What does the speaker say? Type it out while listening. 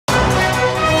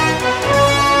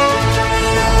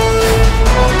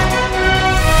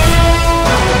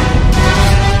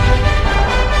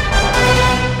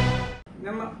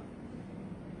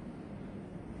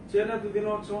చేనేత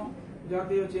దినోత్సవం,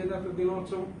 జాతీయ చేనేత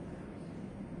దినోత్సవం.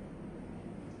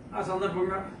 ఆ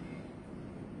సందర్భంగా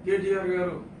కేటీఆర్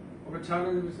గారు ఒక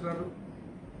ఛాలెంజ్ విసిరారు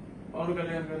పవన్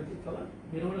కళ్యాణ్ గారికి. కదా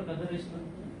మీరు కూడా పెద్ద వేస్తున్నారు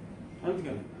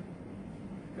అందుకని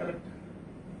కరెక్ట్.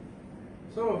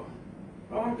 సో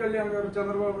పవన్ కళ్యాణ్ గారు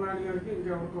చంద్రబాబు నాయుడు గారికి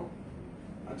ఇంకెవరికో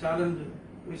ఆ ఛాలెంజ్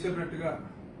విసిరినట్టుగా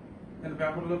నేను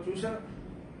పేపర్లో చూశా.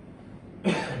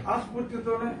 ఆ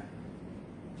స్ఫూర్తితోనే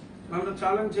నన్ను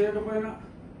ఛాలెంజ్ చేయకపోయినా,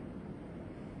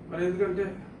 మరి ఎందుకంటే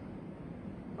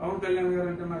పవన్ కళ్యాణ్ గారు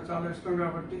అంటే నాకు చాలా ఇష్టం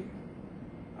కాబట్టి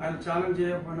ఆయన ఛాలెంజ్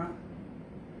చేయకపోయినా,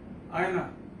 ఆయన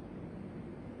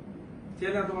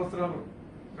చేనేత వస్త్రాలు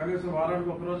కనీసం వారానికి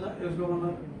ఒక రోజా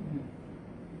వేసుకోమన్నారు.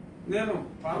 నేను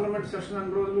పార్లమెంట్ సెషన్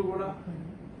అన్ని రోజులు కూడా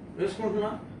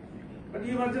వేసుకుంటున్నా. బట్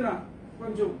ఈ మధ్యన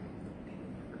కొంచెం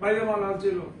పైజమా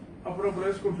లాల్చీలు అప్పుడప్పుడు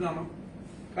వేసుకుంటున్నాను.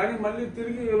 కానీ మళ్ళీ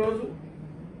తిరిగి ఈరోజు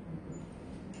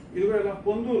ఇదిగో ఇలా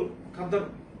పొందూరు ఖద్దరు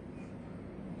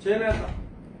చేనేత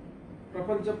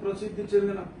ప్రపంచ ప్రసిద్ధి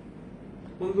చెందిన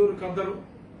పొందూరు ఖద్దరు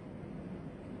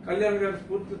కళ్యాణ్ గారి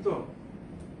స్ఫూర్తితో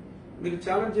మీరు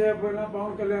ఛాలెంజ్ చేయకపోయినా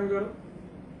పవన్ కళ్యాణ్ గారు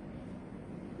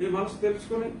ఈ మనసు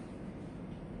తెలుసుకుని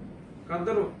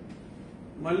ఖద్దరు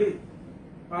మళ్ళీ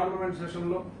పార్లమెంట్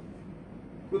సెషన్లో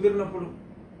కుదిరినప్పుడు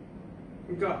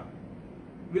ఇంకా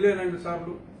వీలైనన్ని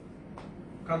సార్లు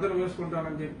ఖద్దరు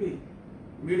వేసుకుంటానని చెప్పి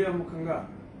మీడియా ముఖంగా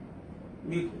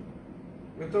మీకు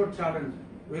వితౌట్ ఛాలెంజ్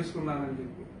వేసుకున్నానని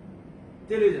చెప్పి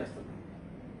తెలియజేస్తాను.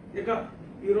 ఇక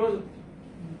ఈరోజు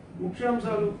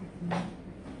ముఖ్యాంశాలు.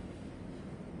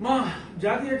 మా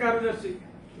జాతీయ కార్యదర్శి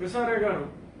విసారే గారు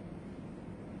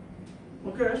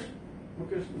ముఖేష్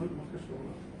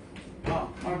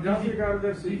మా జాతీయ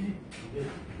కార్యదర్శి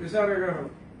విసారే గారు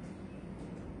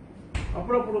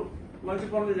అప్పుడప్పుడు మంచి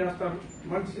పనులు చేస్తారు.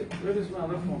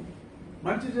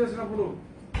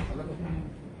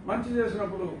 మంచి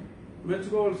చేసినప్పుడు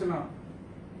మెచ్చుకోవాల్సిన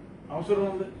అవసరం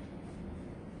ఉంది.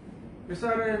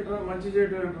 విసారే ఏంట్రా మంచి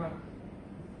చేయడం ఏంట్రా,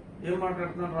 ఏం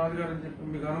మాట్లాడుతున్నారు రాజుగారు అని చెప్పి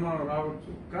మీకు అనుమానం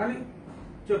రావచ్చు. కానీ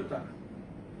చెప్తాను,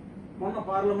 మొన్న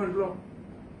పార్లమెంట్లో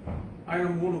ఆయన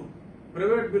 3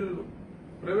 ప్రైవేట్ బిల్లులు,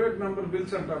 ప్రైవేట్ మెంబర్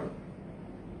బిల్స్ అంటారు.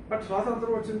 బట్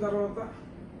స్వాతంత్రం వచ్చిన తర్వాత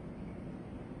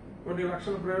కొన్ని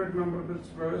లక్షల ప్రైవేట్ మెంబర్ బిల్స్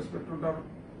ప్రవేశపెట్టుంటారు.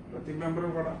 ప్రతి మెంబరు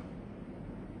కూడా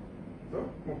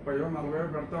 30-40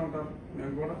 పెడతా ఉంటారు.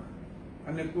 నేను కూడా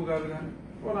అన్ని ఎక్కువ కాదు కానీ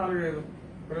 4-5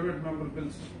 ప్రైవేట్ మెంబర్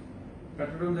బిల్స్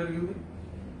పెట్టడం జరిగింది.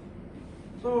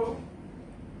 సో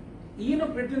ఈయన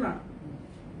పెట్టిన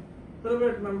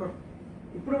ప్రైవేట్ మెంబర్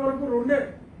ఇప్పటి వరకు 2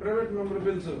 ప్రైవేట్ మెంబర్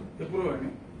బిల్స్ ఎప్పుడు అని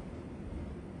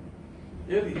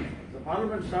ఏది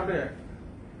పార్లమెంట్ స్టార్ట్ అయ్యాక,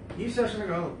 ఈ సెషన్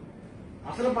కాదు,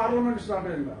 అసలు పార్లమెంట్ స్టార్ట్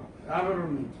అయింది 52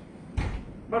 నుంచి.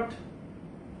 బట్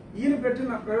ఈయన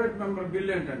పెట్టిన ప్రైవేట్ మెంబర్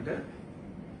బిల్ ఏంటంటే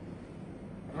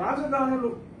రాజధానులు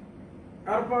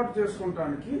ఏర్పాటు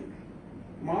చేసుకోవటానికి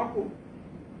మాకు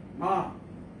మా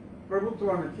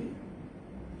ప్రభుత్వానికి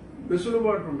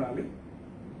వెసులుబాటు ఉండాలి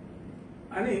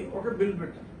అని ఒక బిల్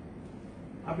పెట్టారు.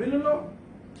 ఆ బిల్లులో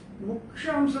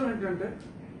ముఖ్య అంశం ఏంటంటే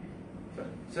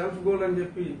సెల్ఫ్ గోల్ అని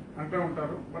చెప్పి అంటూ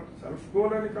ఉంటారు. బట్ సెల్ఫ్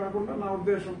గోల్ అని కాకుండా నా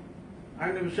ఉద్దేశం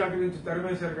ఆయన విశాఖ నుంచి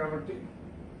తరిమేశారు కాబట్టి,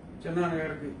 చిన్నాన్న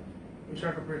గారికి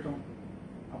విశాఖపీఠం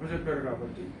అప్పచెప్పారు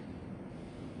కాబట్టి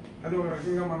అది ఒక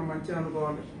రకంగా మనం మంచి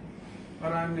అనుకోవాలి.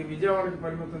 మరి ఆయన్ని విజయవాడకి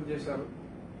పరిమితం చేశారు.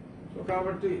 సో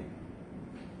కాబట్టి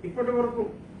ఇప్పటి వరకు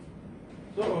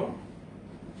సో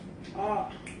ఆ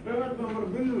ప్రైవేట్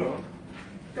మెంబర్ బిల్లులో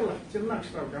ఇలా చిన్న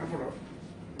అక్షరాలు కనపడవు,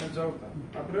 నేను చదువుతాను.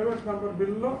 ఆ ప్రైవేట్ మెంబర్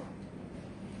బిల్లులో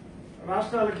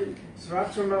రాష్ట్రాలకి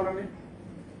స్వేచ్ఛ ఉండాలని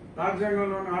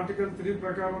రాజ్యాంగంలోని ఆర్టికల్ 3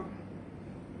 ప్రకారం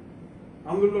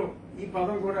అందులో ఈ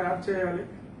పదం కూడా యాడ్ చేయాలి.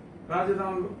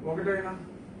 రాజధానులు ఒకటైనా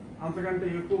అంతకంటే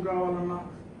ఎక్కువ కావాలన్నా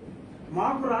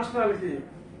మాకు రాష్ట్రాలకి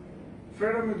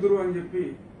ఫ్రీడమ్ ఇద్దరు అని చెప్పి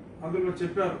అందులో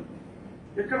చెప్పారు.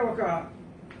 ఇక్కడ ఒక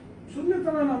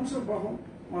సున్నితమైన అంశం పాపం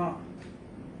మా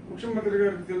ముఖ్యమంత్రి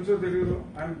గారికి తెలుసో తెలియదో,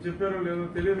 ఆయన చెప్పారో లేదో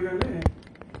తెలియదు. కానీ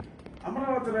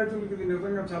అమరావతి రైతులకు ఇది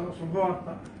నిజంగా చాలా శుభవార్త.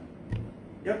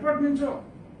 ఎప్పటి నుంచో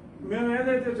మేము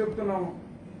ఏదైతే చెప్తున్నామో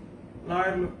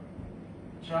లాయర్లు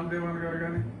శ్యామదేవన్ గారు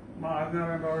కానీ, మా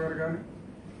ఆదినారాయణరావు గారు కానీ,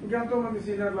 ఇంకెంతో మంది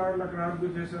సీనియర్ లాయర్లు అక్కడ ఆర్గ్యూ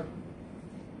చేశారు.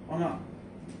 మన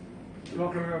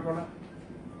లోకల్ గా కూడా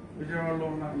విజయవాడలో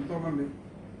ఉన్న ఎంతో మంది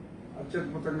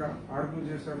అత్యద్భుతంగా ఆర్గ్యూ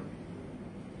చేశారు.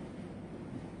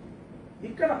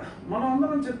 ఇక్కడ మనం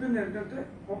అందరం చెప్పింది ఏంటంటే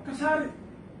ఒక్కసారి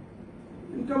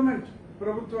ఇన్కంబెంట్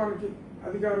ప్రభుత్వానికి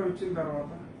అధికారం ఇచ్చిన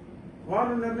తర్వాత,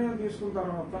 వారు నిర్ణయం తీసుకున్న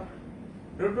తర్వాత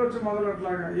రెడ్డి వచ్చి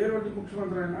మొదలట్లాగా ఏ రోజు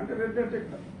ముఖ్యమంత్రి అయినా అంటే రెడ్డి అంటే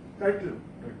ఇక్కడ title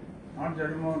Reddy, not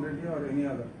Jaganmohan Reddy or any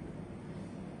other.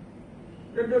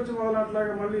 Reddy వచ్చి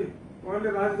మొదలట్లాగా మళ్ళీ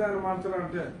రాజధాని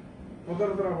మార్చాలంటే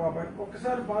కుదరదురా బాబాయ్,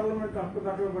 ఒక్కసారి పార్లమెంట్ హక్కు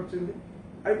దక్కలకు వచ్చింది,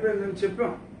 అయిపోయిందని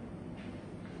చెప్పాం.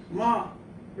 మా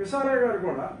విసారయ్య గారు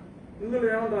కూడా ఇందులో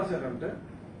ఏమని రాశారంటే,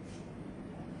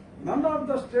 none of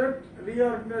the state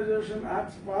reorganization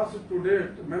acts passed to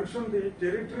date mention the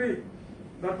territory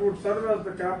that would serve as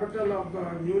the capital of the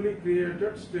newly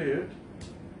created state.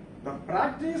 The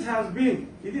practice has been,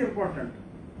 it is important,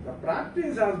 the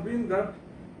practice has been that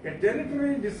a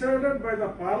territory decided by the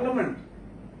parliament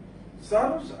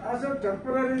serves as a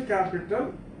temporary capital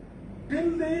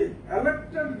till the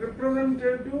elected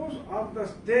representatives of the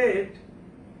state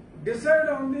decide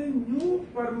on the new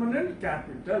permanent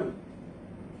capital.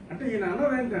 అంటే ఈయన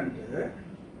అన్నది ఏంటంటే,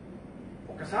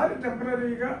 ఒకసారి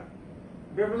టెంపరీగా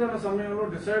విభజన సమయంలో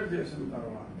decide చేసిన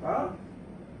తర్వాత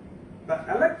the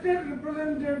elected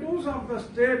representatives of the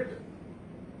state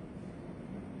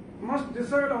must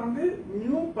decide on the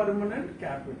new permanent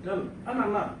capital అని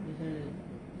అన్నారు.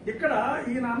 ఇక్కడ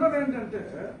ఈయన అన్నది ఏంటంటే,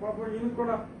 పాపం ఈయన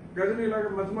కూడా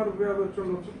గజనీలాగా మతిమరుపు వ్యాధి వచ్చి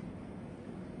ఉండొచ్చు.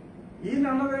 ఈయన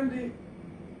అన్నదేంటి,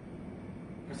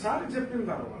 ఒకసారి చెప్పిన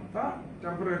తర్వాత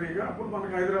టెంపరీగా, అప్పుడు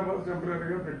మనకు హైదరాబాద్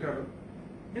టెంపరీగా పెట్టారు.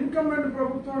 ఇన్కంబెంట్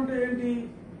ప్రభుత్వం అంటే ఏంటి,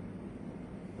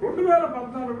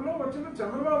 2014లో వచ్చిన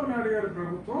చంద్రబాబు నాయుడు గారి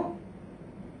ప్రభుత్వం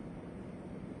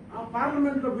ఆ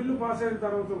పార్లమెంట్ లో బిల్లు పాస్ అయిన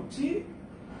తర్వాత వచ్చి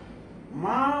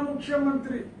మా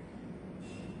ముఖ్యమంత్రి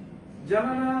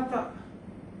జననేత,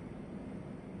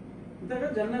 ఇంతగా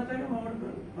జననేతగా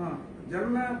మాట్లాడుతారు,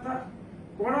 జననేత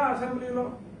కూడా అసెంబ్లీలో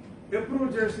అప్రూవ్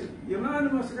చేసి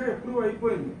యునానిమస్ గా అప్రూవ్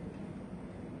అయిపోయింది.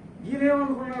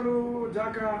 ఈయనేమనుకున్నాడు,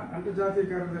 జాకా అంటే జాతీయ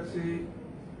కార్యదర్శి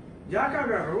జాకా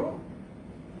గారు,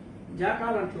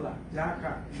 జాకాలంటలా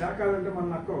జాకాలంటే మన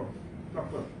నక్కో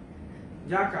తప్పదు,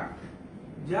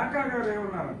 జాకా గారు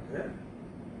ఏమన్నారంటే,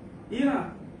 ఈయన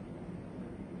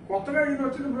కొత్తగా ఈయన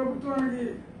వచ్చిన ప్రభుత్వానికి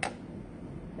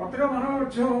కొత్తగా మనం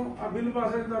వచ్చాం, ఆ బిల్లు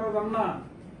పాస్ అయిన తర్వాత అన్న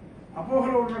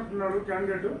అపోహలో ఉన్నట్టున్నాడు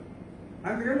క్యాండిడేట్,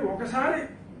 అందుకని ఒకసారి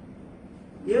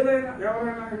ఏదైనా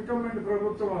ఎవరైనా ఇన్కంబెంట్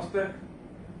ప్రభుత్వం వస్తే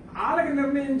వాళ్ళకి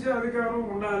నిర్ణయించే అధికారం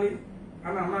ఉండాలి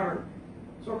అని అన్నారు.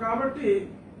 సో కాబట్టి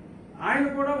ఆయన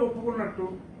కూడా ఒప్పుకున్నట్టు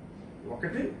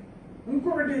ఒకటి.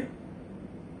 ఇంకొకటి,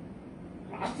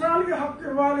 రాష్ట్రాలకి హక్కు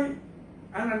ఇవ్వాలి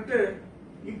అని అంటే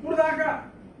ఇప్పుడు దాకా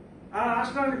ఆ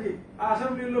రాష్ట్రానికి ఆ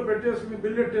అసెంబ్లీలో పెట్టేసుకుని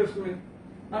బిల్లు ఎట్టేసుకుని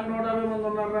నాకు 150 మంది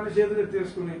ఉన్నారు అని చేతులు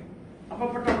ఎత్తేసుకుని అప్ప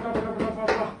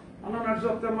అన్న నడిచి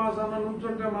వస్తే మాస, అన్న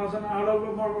నుంచుంటే మాస,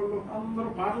 ఆడవాళ్ళు మగవాళ్ళు అందరూ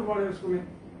పాటలు పాడేసుకుని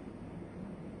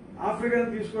ఆఫ్రికాని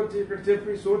తీసుకొచ్చి ఇక్కడ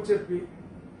చెప్పి సోచి చెప్పి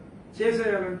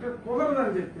చేసేయాలంటే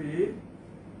కుదరదని చెప్పి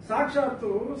సాక్షాత్తు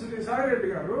శ్రీ సాయిరెడ్డి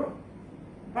గారు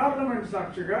పార్లమెంట్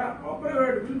సాక్షిగా ఒక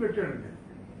ప్రైవేట్ బిల్ పెట్టాడండి.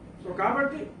 సో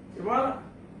కాబట్టి ఇవాళ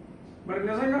మరి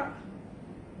నిజంగా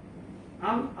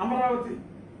అమరావతి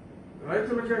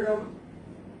రైతులకే కాదు,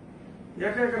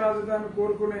 ఏకైక రాజధాని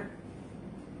కోరుకునే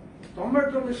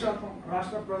 99%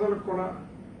 రాష్ట్ర ప్రజలకు కూడా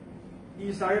ఈ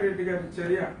సాయిరెడ్డి గారి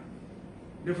చర్య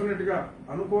డెఫినెట్ గా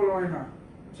అనుకూలమైన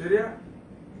చర్య.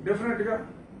 డెఫినెట్ గా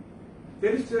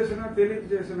తెలిసి చేసినా తెలియక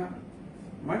చేసినా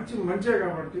మంచే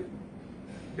కాబట్టి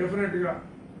డెఫినెట్ గా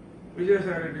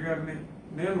విజయసాయి రెడ్డి గారిని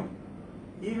నేను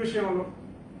ఈ విషయంలో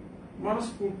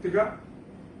మనస్ఫూర్తిగా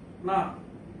నా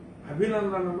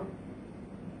అభినందనలు,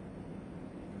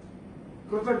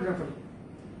 కృతజ్ఞతలు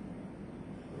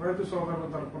రైతు సోదరుల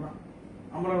తరఫున,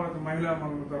 అమరావతి మహిళా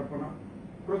మనుల తరఫున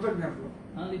కృతజ్ఞతలు.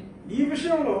 ఈ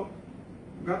విషయంలో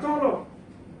గతంలో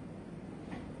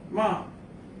మా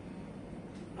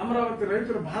అమరావతి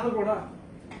రైతుల బాధ కూడా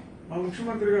మా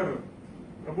ముఖ్యమంత్రి గారు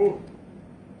ప్రభు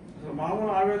అసలు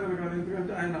మామూలు ఆవేదన కాదు,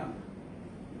 ఎందుకంటే ఆయన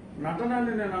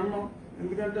నటనని నేను అన్నాం,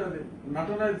 ఎందుకంటే అది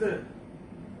నటన అయితే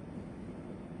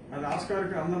అది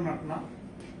ఆస్కార్కి అందరి నటన,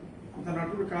 అంత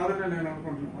నటుడు కాదని నేను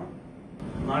అనుకుంటున్నాను.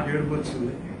 నాకు ఏడుపు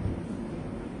వచ్చింది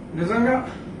నిజంగా.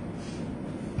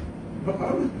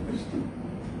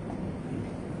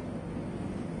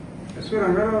 ఎస్వి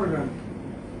రంగారావు గారు,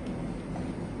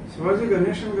 శివాజీ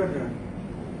గణేశన్ గారు కానీ,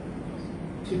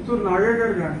 చిత్తూరు నాగయ్య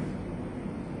గారు కానీ,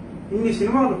 ఇన్ని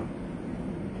సినిమాలు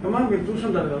ఏమన్నా మీరు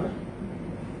చూసుంటారు కదా,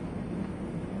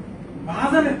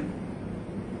 బాధని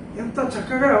ఎంత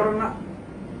చక్కగా ఎవరన్నా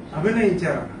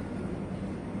అభినయించారా?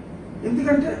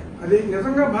 ఎందుకంటే అది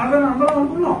నిజంగా బాధని అందరం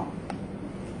అనుకున్నాం.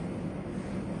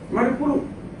 మరి ఇప్పుడు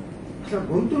అసలు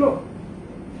గొంతులో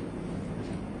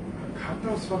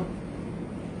గార్ధవస్వరం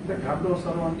అంటే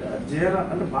గార్ధవస్వరం అంటే జేర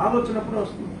అంటే బాధ వచ్చినప్పుడు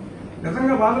వస్తుంది,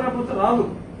 నిజంగా బాధ రాకపోతే రాదు.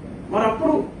 మరి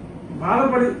అప్పుడు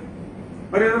బాధపడి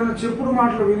మరి ఏదైనా చెప్పుడు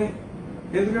మాటలు విని,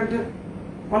 ఎందుకంటే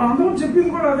మనం అందరం చెప్పింది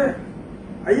కూడా అదే,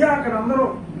 అయ్యా అక్కడ అందరూ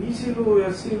బీసీలు,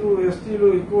 ఎస్సీలు, ఎస్టీలు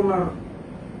ఎక్కువ ఉన్నారు,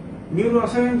 మీరు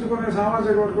అసహించుకునే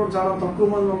సామాజిక వర్గం చాలా తక్కువ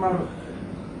మంది ఉన్నారు,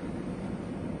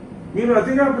 మీరు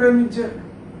అతిగా ప్రేమించే,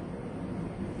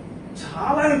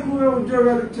 చాలా ఎక్కువగా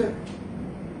ఉద్యోగాలు ఇచ్చే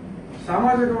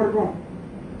సామాజిక వర్గం,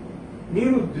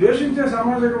 మీరు ద్వేషించే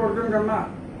సామాజిక వర్గం కన్నా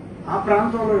ఆ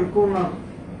ప్రాంతంలో ఎక్కువ ఉన్నారు.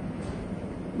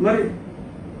 మరి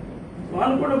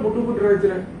వాళ్ళు కూడా బుడ్డు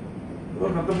రైతులే,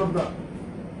 పెద్ద పెద్ద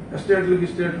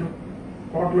ఎస్టేట్లు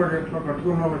కోట్లో గేట్లో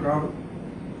కట్టుకున్న వాళ్ళు కాదు.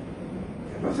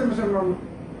 ఎలా చిన్న వాళ్ళు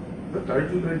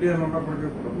టైటిల్ రెడ్డి అని ఉన్నప్పటికీ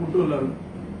కూడా గుంటూరు.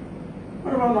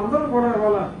 మరి వాళ్ళందరూ కూడా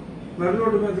ఇవాళ నడి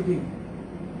రోడ్డు మీదకి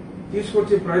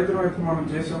తీసుకొచ్చే ప్రయత్నం అయితే మనం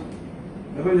చేశాం.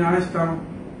 ఏదో న్యాయస్థానం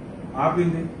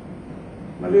ఆపింది,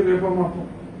 మళ్ళీ రేపో మాకు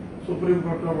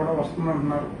సుప్రీంకోర్టులో కూడా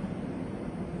వస్తుందంటున్నారు.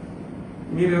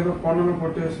 మీరేదో కొండను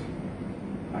కొట్టేసి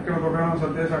అక్కడ దుకాణం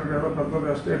సర్దేసి అక్కడ ఏదో పెద్ద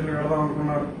ఎస్టేట్లు కడదాం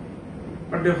అనుకున్నారు.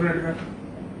 బట్ డెఫినెట్ గా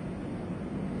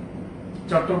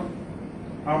చట్టం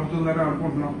ఆపుతుందని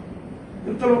అనుకుంటున్నాం.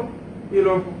 ఇంతలో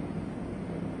ఈలోపు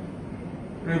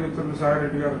ప్రియమిత్రులు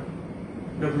సాయిరెడ్డి గారు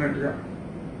డెఫినెట్ గా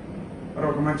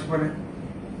మరొక మంచి పని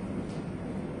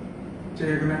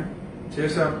చేయకనే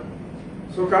చేశారు.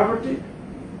 సో కాబట్టి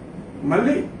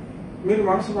మళ్ళీ మీరు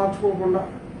మనసు మార్చుకోకుండా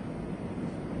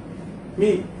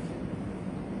మీ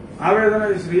ఆవేదన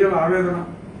ఇస్ రియల్ ఆవేదన,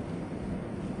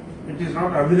 ఇట్ ఈస్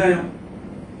నాట్ అభినయం.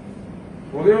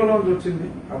 హృదయంలోంచి వచ్చింది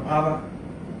ఆ బాధ,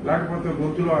 లేకపోతే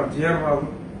గొంతులో ఆ జీర రాదు.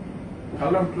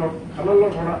 కళ్ళల్లో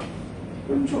కూడా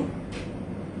కొంచెం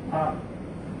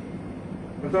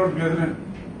వితౌట్ గ్లేజర్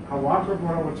ఆ వాటర్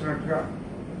కూడా వచ్చినట్టుగా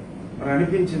మరి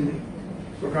అనిపించింది.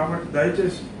 సో కాబట్టి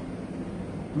దయచేసి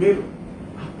మీరు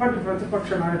అప్పటి ప్రతిపక్ష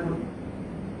నాయకుడు,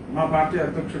 మా పార్టీ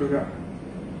అధ్యక్షుడిగా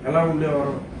ఎలా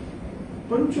ఉండేవారో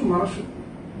కొంచెం మనసు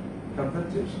పెద్ద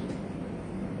చేసి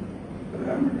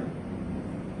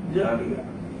జాలీగా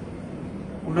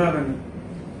ఉండాలని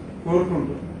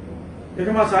కోరుకుంటూ, ఇక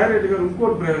మా సాయిరెడ్డి గారు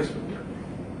ఇంకోటి ప్రవేశపెట్టారు.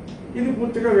 ఇది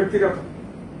పూర్తిగా వ్యక్తిగతం.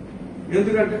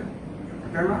 ఎందుకంటే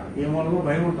ఎక్కడికైనా ఏమో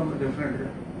భయం ఉంటుంది డెఫినెట్ గా.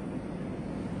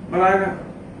 మరి ఆయన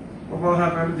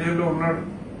 16 నెలలు జైల్లో ఉన్నాడు,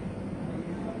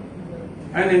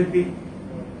 ఆయన ఎంపీ.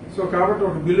 సో కాబట్టి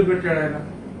ఒక బిల్లు పెట్టాడు ఆయన.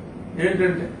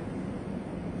 ఏంటంటే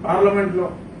పార్లమెంట్ లో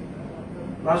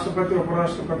రాష్ట్రపతి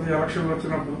ఉపరాష్ట్రపతి ఎలక్షన్లు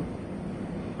వచ్చినప్పుడు,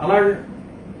 అలాగే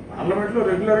పార్లమెంట్ లో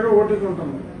రెగ్యులర్ గా ఓటింగ్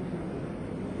ఉంటుంది,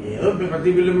 ఏదో ప్రతి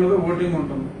బిల్లు మీద ఓటింగ్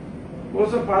ఉంటుంది.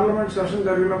 బహుశా పార్లమెంట్ సెషన్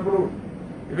జరిగినప్పుడు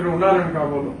ఇక్కడ ఉండాలని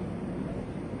కాబోలు.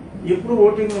 ఎప్పుడు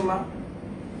ఓటింగ్ ఉన్నా,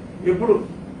 ఎప్పుడు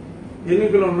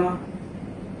ఎన్నికలు ఉన్నా,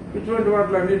 ఇటువంటి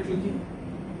వాటిలన్నిటికీ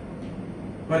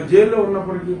మరి జైల్లో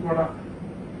ఉన్నప్పటికీ కూడా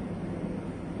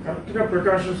కరెక్ట్ గా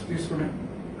ప్రికాషన్స్ తీసుకుని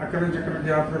అక్కడి నుంచి ఇక్కడ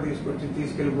జాగ్రత్తగా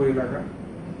తీసుకెళ్లిపోయేలాగా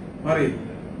మరి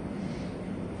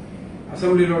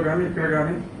అసెంబ్లీలో కానీ ఇక్కడ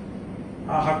కానీ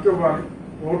ఆ హక్కు ఇవ్వాలి,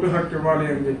 ఓటు హక్కు ఇవ్వాలి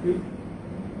అని చెప్పి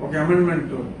ఒక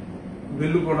అమెండ్మెంట్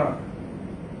బిల్లు కూడా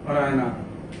మరి ఆయన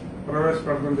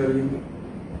ప్రవేశపెట్టడం జరిగింది.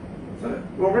 సరే,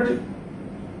 ఒకటి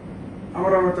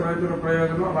అమరావతి రైతుల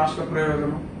ప్రయోజనం, రాష్ట్ర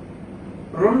ప్రయోజనం.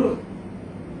 2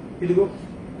 ఇదిగో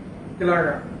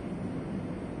ఇలాగా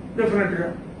డెఫినెట్ గా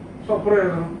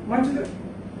స్వప్రయోజనం మంచిదే.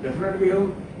 డెఫినెట్ గా ఏం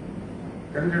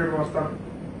క్యాండిడేట్ వస్తారు,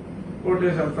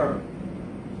 ఓటేసి వెళ్తారు,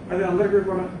 అది అందరికీ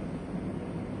కూడా.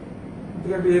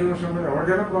 ఎందుకంటే ఏ నిమిషంలో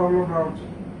ఎవరికైనా ప్రాబ్లం రావచ్చు.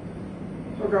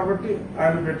 సో కాబట్టి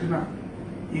ఆయన పెట్టిన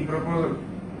ఈ ప్రపోజల్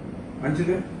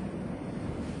మంచిదే.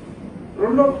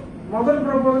 మొదటి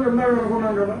ప్రపోజల్ ఇందాక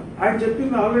అనుకున్నాం కదా, ఆయన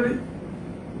చెప్పింది ఆల్రెడీ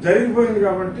జరిగిపోయింది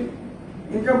కాబట్టి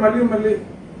ఇంకా మళ్ళీ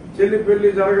చెల్లి పెళ్లి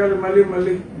జరగాలి,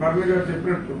 మళ్ళీ భరణి గారు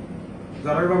చెప్పినట్టు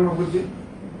జరగదన్న బుద్ధి.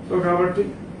 సో కాబట్టి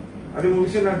అది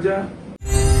ముగిసిన అధ్యాయం.